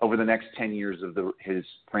over the next 10 years of his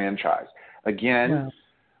franchise. Again,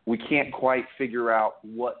 we can't quite figure out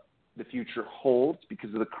what the future holds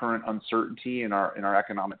because of the current uncertainty in our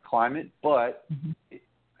economic climate. But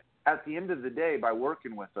at the end of the day, by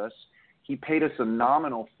working with us, he paid us a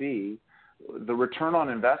nominal fee. The return on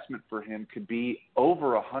investment for him could be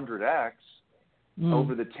over 100x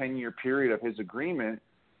over the 10-year period of his agreement.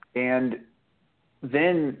 And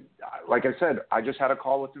then, like I said, I just had a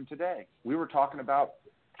call with him today. We were talking about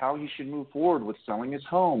how he should move forward with selling his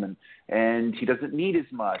home, and he doesn't need as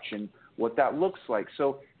much, and what that looks like.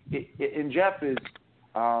 So, and Jeff is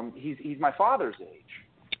he's my father's age,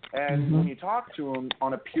 and when you talk to him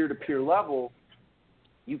on a peer-to-peer level,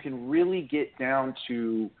 you can really get down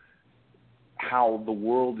to how the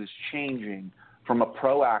world is changing from a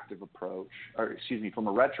proactive approach, from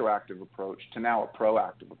a retroactive approach to now a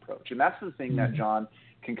proactive approach. And that's the thing that John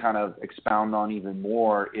can kind of expound on even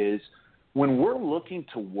more is when we're looking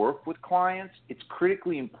to work with clients, it's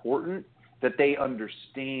critically important that they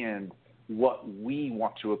understand what we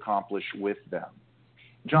want to accomplish with them.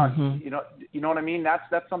 John, you know what I mean?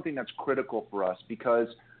 That's something that's critical for us because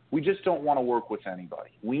we just don't want to work with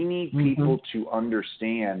anybody. We need people to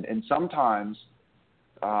understand, and sometimes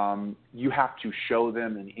you have to show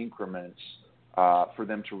them in increments for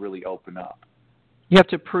them to really open up. You have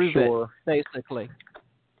to prove it, basically.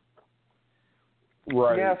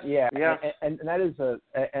 Right. Yes. Yeah. And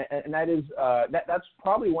that's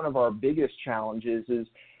probably one of our biggest challenges is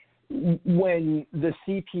when the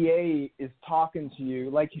CPA is talking to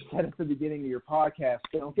you, like you said at the beginning of your podcast,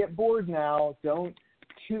 don't get bored now. Don't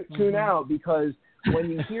tune out, because when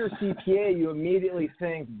you hear CPA, you immediately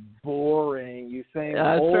think boring. You think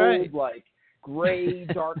old, like gray,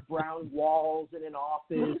 dark brown walls in an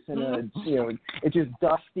office, and it's just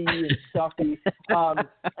dusty and stuffy. And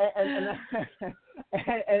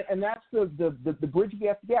that's the bridge we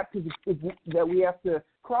have to get that we have to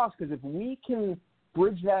cross. Because if we can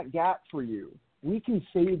bridge that gap for you, we can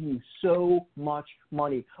save you so much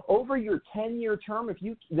money over your 10-year term.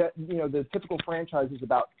 The typical franchise is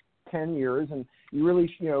about 10 years, and you really,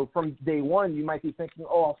 from day one, you might be thinking,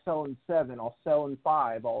 I'll sell in 7, I'll sell in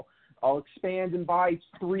 5, I'll expand and buy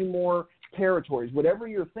 3 more territories. Whatever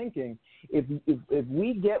you're thinking, if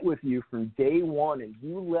we get with you from day one and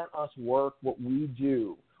you let us work what we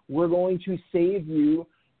do, we're going to save you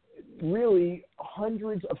really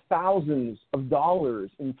hundreds of thousands of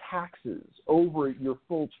dollars in taxes over your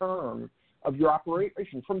full term of your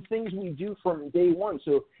operation from things we do from day one.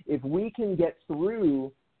 So if we can get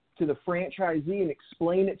through to the franchisee and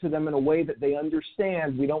explain it to them in a way that they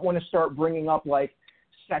understand, we don't want to start bringing up like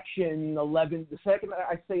Section 11. The second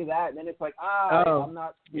I say that, and then it's like, I'm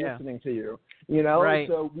not listening to you, Right.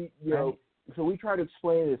 So we try to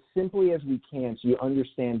explain it as simply as we can so you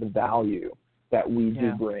understand the value that we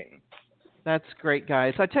do bring. That's great,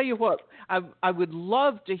 guys. I tell you what, I would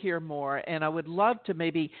love to hear more, and I would love to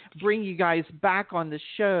maybe bring you guys back on the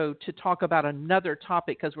show to talk about another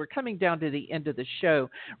topic because we're coming down to the end of the show.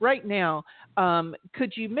 Right now,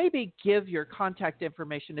 could you maybe give your contact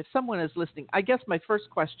information if someone is listening? I guess my first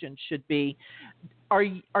question should be, are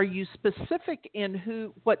you specific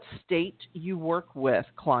in what state you work with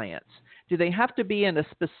clients? Do they have to be in a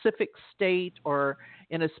specific state or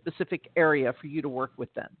in a specific area for you to work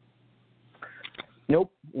with them?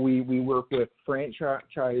 Nope. We work with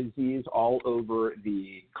franchisees all over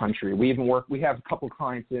the country. We have a couple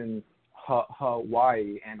clients in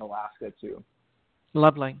Hawaii and Alaska too.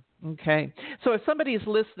 Lovely. Okay. So if somebody's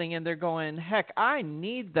listening and they're going, heck, I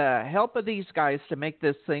need the help of these guys to make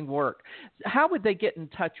this thing work, how would they get in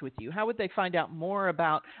touch with you? How would they find out more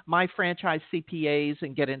about My Franchise CPAs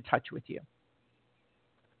and get in touch with you?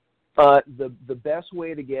 The best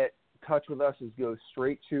way to get in touch with us is go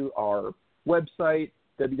straight to our website,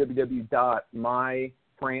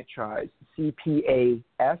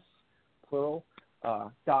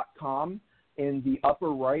 www.myfranchisecpas.com. In the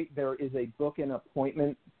upper right, there is a book an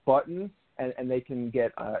appointment button, and they can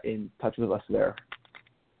get in touch with us there.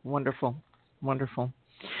 Wonderful. Wonderful.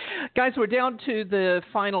 Guys, we're down to the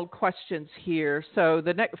final questions here. So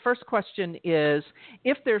the first question is,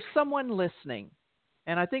 if there's someone listening,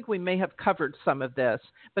 and I think we may have covered some of this,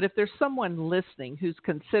 but if there's someone listening who's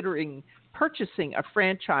considering purchasing a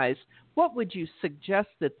franchise, what would you suggest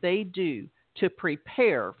that they do to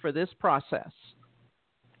prepare for this process?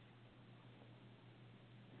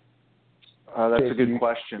 That's a good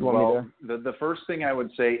question. Well, the first thing I would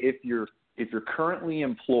say, if you're currently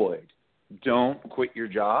employed, don't quit your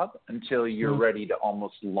job until you're ready to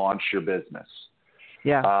almost launch your business.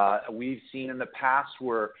 Yeah. We've seen in the past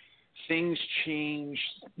where things change,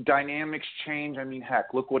 dynamics change. I mean,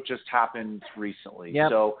 heck, look what just happened recently. Yep.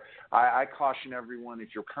 So I caution everyone, if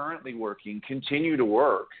you're currently working, continue to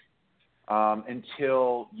work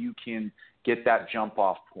until you can get that jump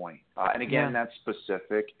off point. And again, that's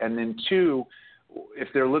specific. And then two, if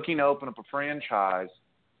they're looking to open up a franchise,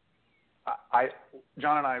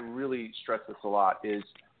 John and I really stress this a lot, is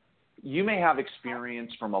you may have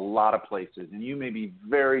experience from a lot of places, and you may be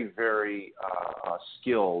very, very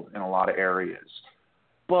skilled in a lot of areas.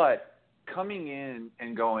 But coming in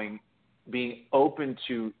and being open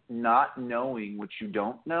to not knowing what you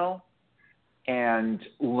don't know and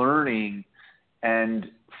learning and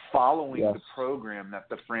following the program that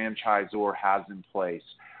the franchisor has in place.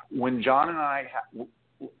 When John and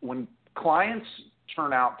when clients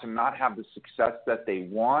turn out to not have the success that they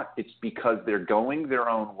want, it's because they're going their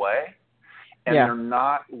own way and they're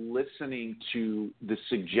not listening to the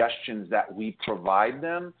suggestions that we provide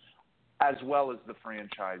them, as well as the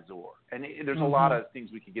franchisor. And there's a lot of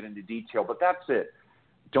things we could get into detail, but that's it.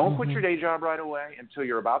 Don't quit your day job right away until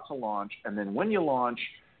you're about to launch. And then when you launch,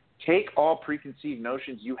 take all preconceived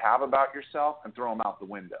notions you have about yourself and throw them out the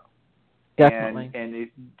window. Definitely. And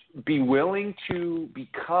be willing to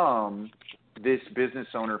become this business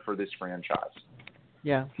owner for this franchise.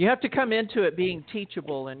 Yeah. You have to come into it being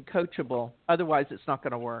teachable and coachable. Otherwise, it's not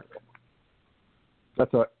going to work.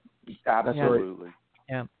 That's right. Absolutely.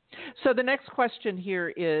 Yeah. So the next question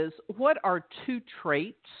here is, what are 2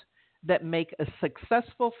 traits that make a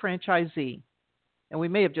successful franchisee? And we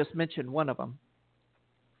may have just mentioned one of them.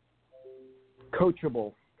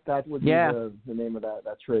 Coachable. That would be the name of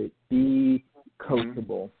that trait. Be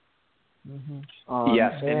coachable.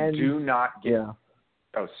 Yes, and do not get... Yeah.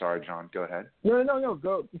 Oh, sorry, John. Go ahead. No,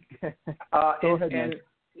 go. Go ahead, man.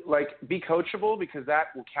 Be coachable, because that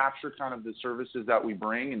will capture kind of the services that we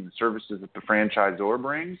bring and the services that the franchisor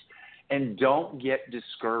brings. And don't get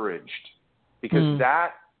discouraged, because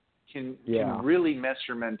that can really mess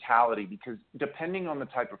your mentality, because depending on the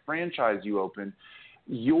type of franchise you open,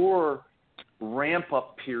 your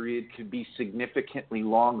ramp-up period could be significantly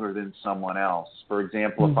longer than someone else. For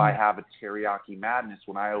example, if I have a Teriyaki Madness,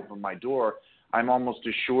 when I open my door, I'm almost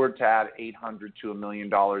assured to add $800,000 to $1 million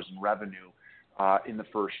in revenue in the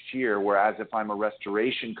first year, whereas if I'm a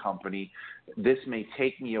restoration company, this may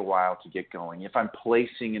take me a while to get going. If I'm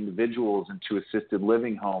placing individuals into assisted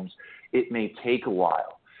living homes, it may take a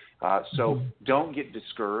while. So don't get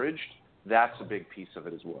discouraged. That's a big piece of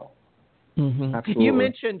it as well. Absolutely. You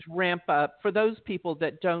mentioned ramp up. For those people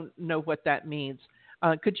that don't know what that means,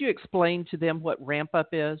 could you explain to them what ramp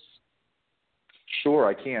up is? Sure,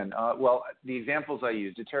 I can. Well, the examples I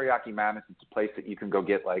used, the Teriyaki Madness, it's a place that you can go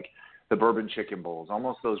get like the bourbon chicken bowls,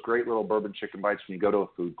 almost those great little bourbon chicken bites when you go to a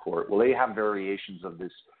food court. Well, they have variations of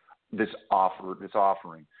this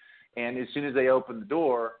offering. And as soon as they open the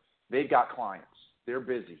door, they've got clients. They're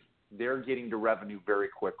busy. They're getting to revenue very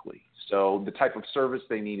quickly. So the type of service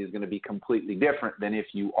they need is going to be completely different than if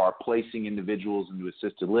you are placing individuals into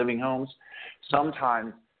assisted living homes.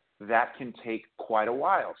 Sometimes that can take quite a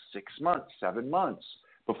while, 6 months, 7 months,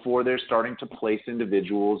 before they're starting to place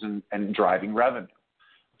individuals and driving revenue.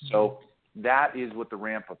 So that is what the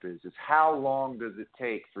ramp-up is how long does it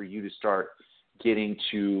take for you to start getting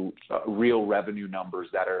to real revenue numbers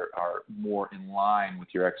that are more in line with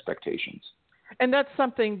your expectations. And that's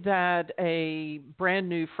something that a brand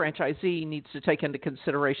new franchisee needs to take into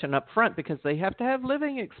consideration up front, because they have to have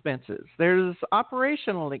living expenses. There's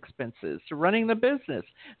operational expenses to running the business.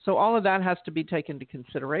 So all of that has to be taken into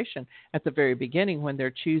consideration at the very beginning when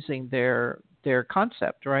they're choosing their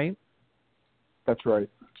concept, right? That's right.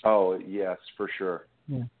 Oh, yes, for sure.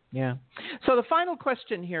 Yeah. So the final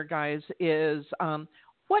question here, guys, is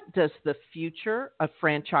what does the future of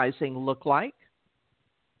franchising look like?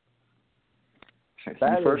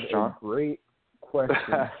 That first, is John. A great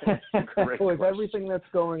question. With everything that's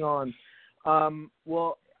going on.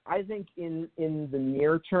 Well, I think in the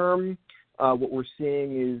near term, what we're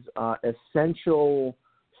seeing is essential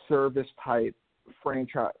service type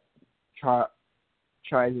franchises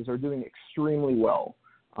are doing extremely well.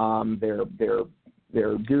 They're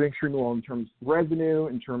doing extremely well in terms of revenue,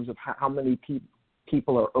 in terms of how many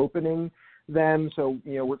people are opening them. So,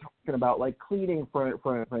 we're talking about like cleaning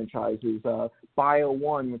franchises, Bio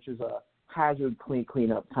One, which is a hazard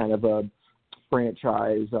cleanup kind of a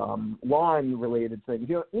franchise, lawn-related things,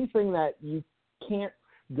 anything that you can't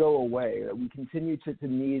go away, that we continue to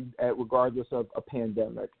need regardless of a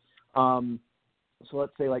pandemic. So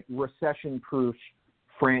let's say like recession-proof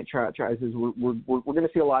franchises, we're going to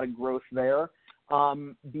see a lot of growth there.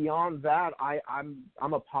 Beyond that, I'm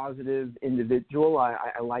a positive individual.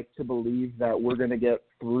 I like to believe that we're going to get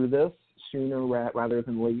through this sooner rather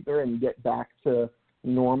than later and get back to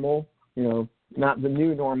normal. Not the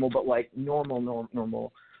new normal, but like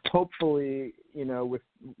normal. Hopefully, with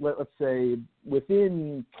let's say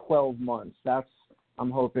within 12 months.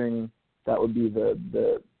 I'm hoping that would be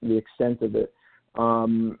the extent of it.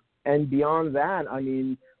 And beyond that, I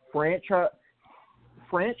mean, franchising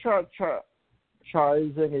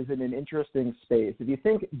is in an interesting space. If you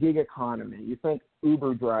think gig economy, you think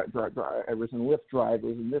Uber drivers and Lyft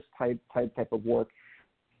drivers and this type of work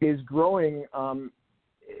is growing,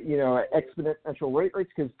 at exponential rates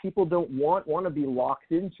because people don't want to be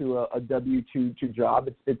locked into a W-2 job.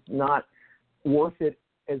 It's not worth it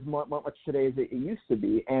as much today as it used to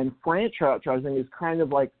be. And franchising is kind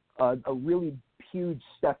of like a really huge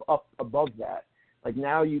step up above that. Like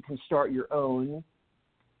now you can start your own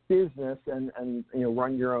business and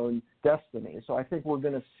run your own destiny. So I think we're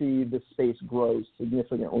going to see this space grow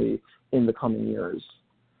significantly in the coming years.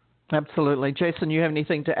 Absolutely. Jason, you have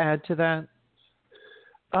anything to add to that?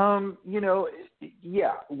 I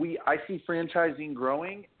see franchising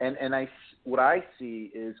growing, and what I see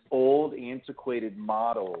is old, antiquated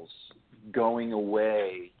models going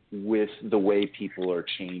away with the way people are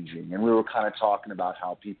changing. And we were kind of talking about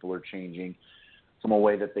how people are changing from a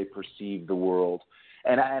way that they perceive the world.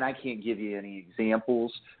 And I can't give you any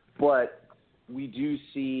examples, but we do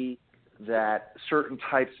see that certain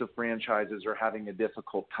types of franchises are having a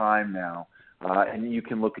difficult time now. And you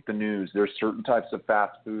can look at the news. There's certain types of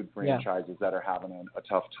fast food franchises that are having a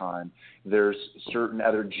tough time. There's certain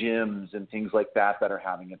other gyms and things like that are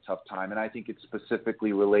having a tough time. And I think it's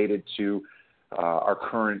specifically related to our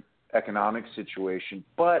current economic situation.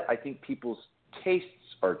 But I think people's tastes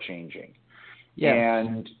are changing. Yes.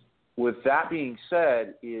 And with that being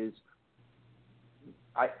said,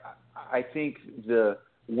 I think the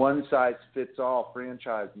one-size-fits-all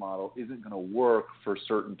franchise model isn't going to work for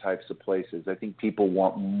certain types of places. I think people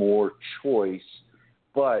want more choice,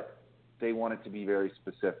 but they want it to be very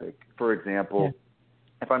specific. For example,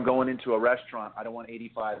 if I'm going into a restaurant, I don't want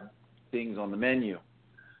 85 things on the menu.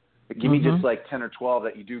 Give me just like 10 or 12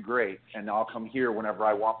 that you do great, and I'll come here whenever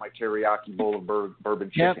I want my teriyaki bowl of bourbon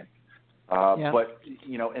chicken. But,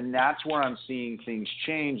 and that's where I'm seeing things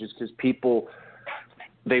change is because people,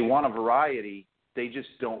 they want a variety. They just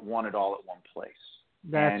don't want it all at one place.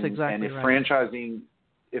 That's exactly right. And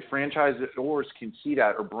if franchisors can see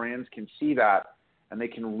that or brands can see that and they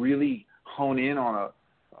can really hone in on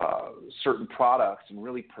certain products and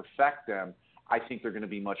really perfect them, I think they're going to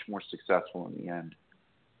be much more successful in the end.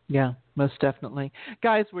 Yeah, most definitely.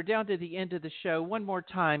 Guys, we're down to the end of the show. One more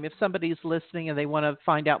time, if somebody's listening and they want to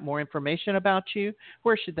find out more information about you,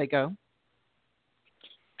 where should they go?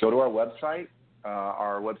 Go to our website.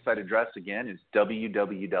 Our website address, again, is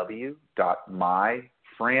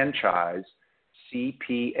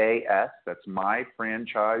www.myfranchisecpas, that's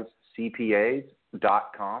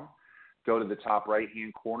myfranchisecpas.com. Go to the top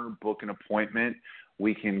right-hand corner, book an appointment.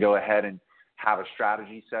 We can go ahead and have a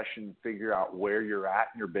strategy session, figure out where you're at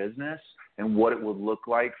in your business and what it would look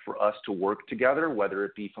like for us to work together, whether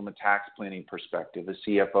it be from a tax planning perspective, a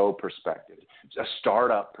CFO perspective, a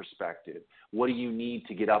startup perspective. What do you need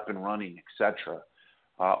to get up and running, et cetera?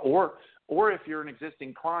 Or if you're an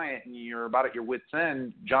existing client and you're about at your wit's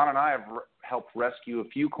end, John and I have helped rescue a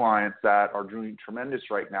few clients that are doing tremendous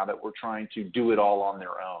right now that we're trying to do it all on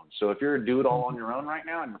their own. So if you're a do it all on your own right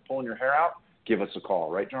now and you're pulling your hair out, give us a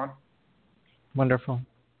call. Right, John? Wonderful.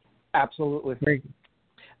 Absolutely.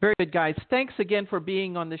 Very good, guys. Thanks again for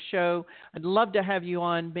being on the show. I'd love to have you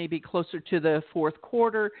on maybe closer to the fourth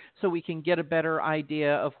quarter so we can get a better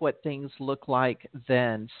idea of what things look like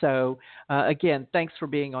then. So, again, thanks for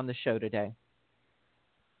being on the show today.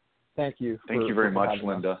 Thank you. Thank you very much,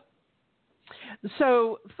 Linda.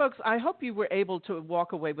 So, folks, I hope you were able to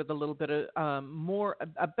walk away with a little bit of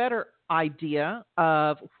a better idea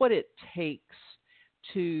of what it takes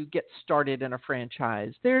to get started in a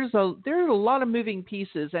franchise. There's a lot of moving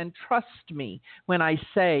pieces, and trust me when I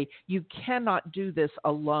say you cannot do this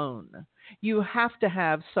alone. You have to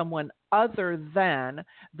have someone other than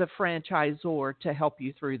the franchisor to help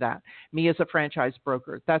you through that. Me as a franchise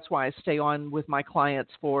broker, that's why I stay on with my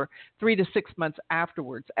clients for 3 to 6 months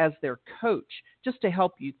afterwards as their coach, just to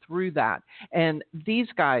help you through that. And these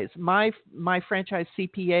guys, my franchise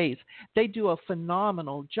CPAs, they do a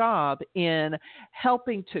phenomenal job in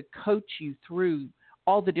helping to coach you through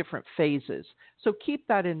all the different phases. So keep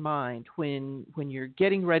that in mind when you're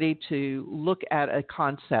getting ready to look at a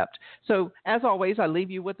concept. So as always, I leave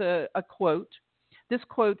you with a quote. This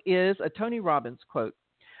quote is a Tony Robbins quote.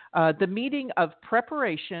 The meeting of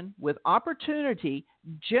preparation with opportunity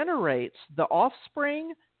generates the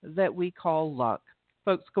offspring that we call luck.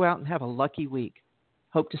 Folks, go out and have a lucky week.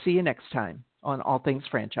 Hope to see you next time on All Things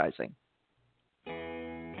Franchising.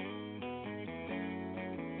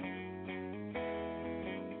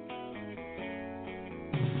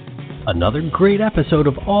 Another great episode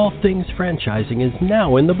of All Things Franchising is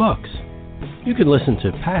now in the books. You can listen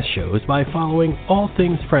to past shows by following All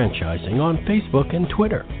Things Franchising on Facebook and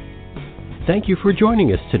Twitter. Thank you for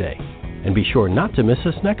joining us today, and be sure not to miss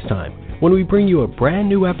us next time when we bring you a brand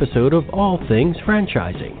new episode of All Things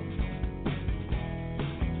Franchising.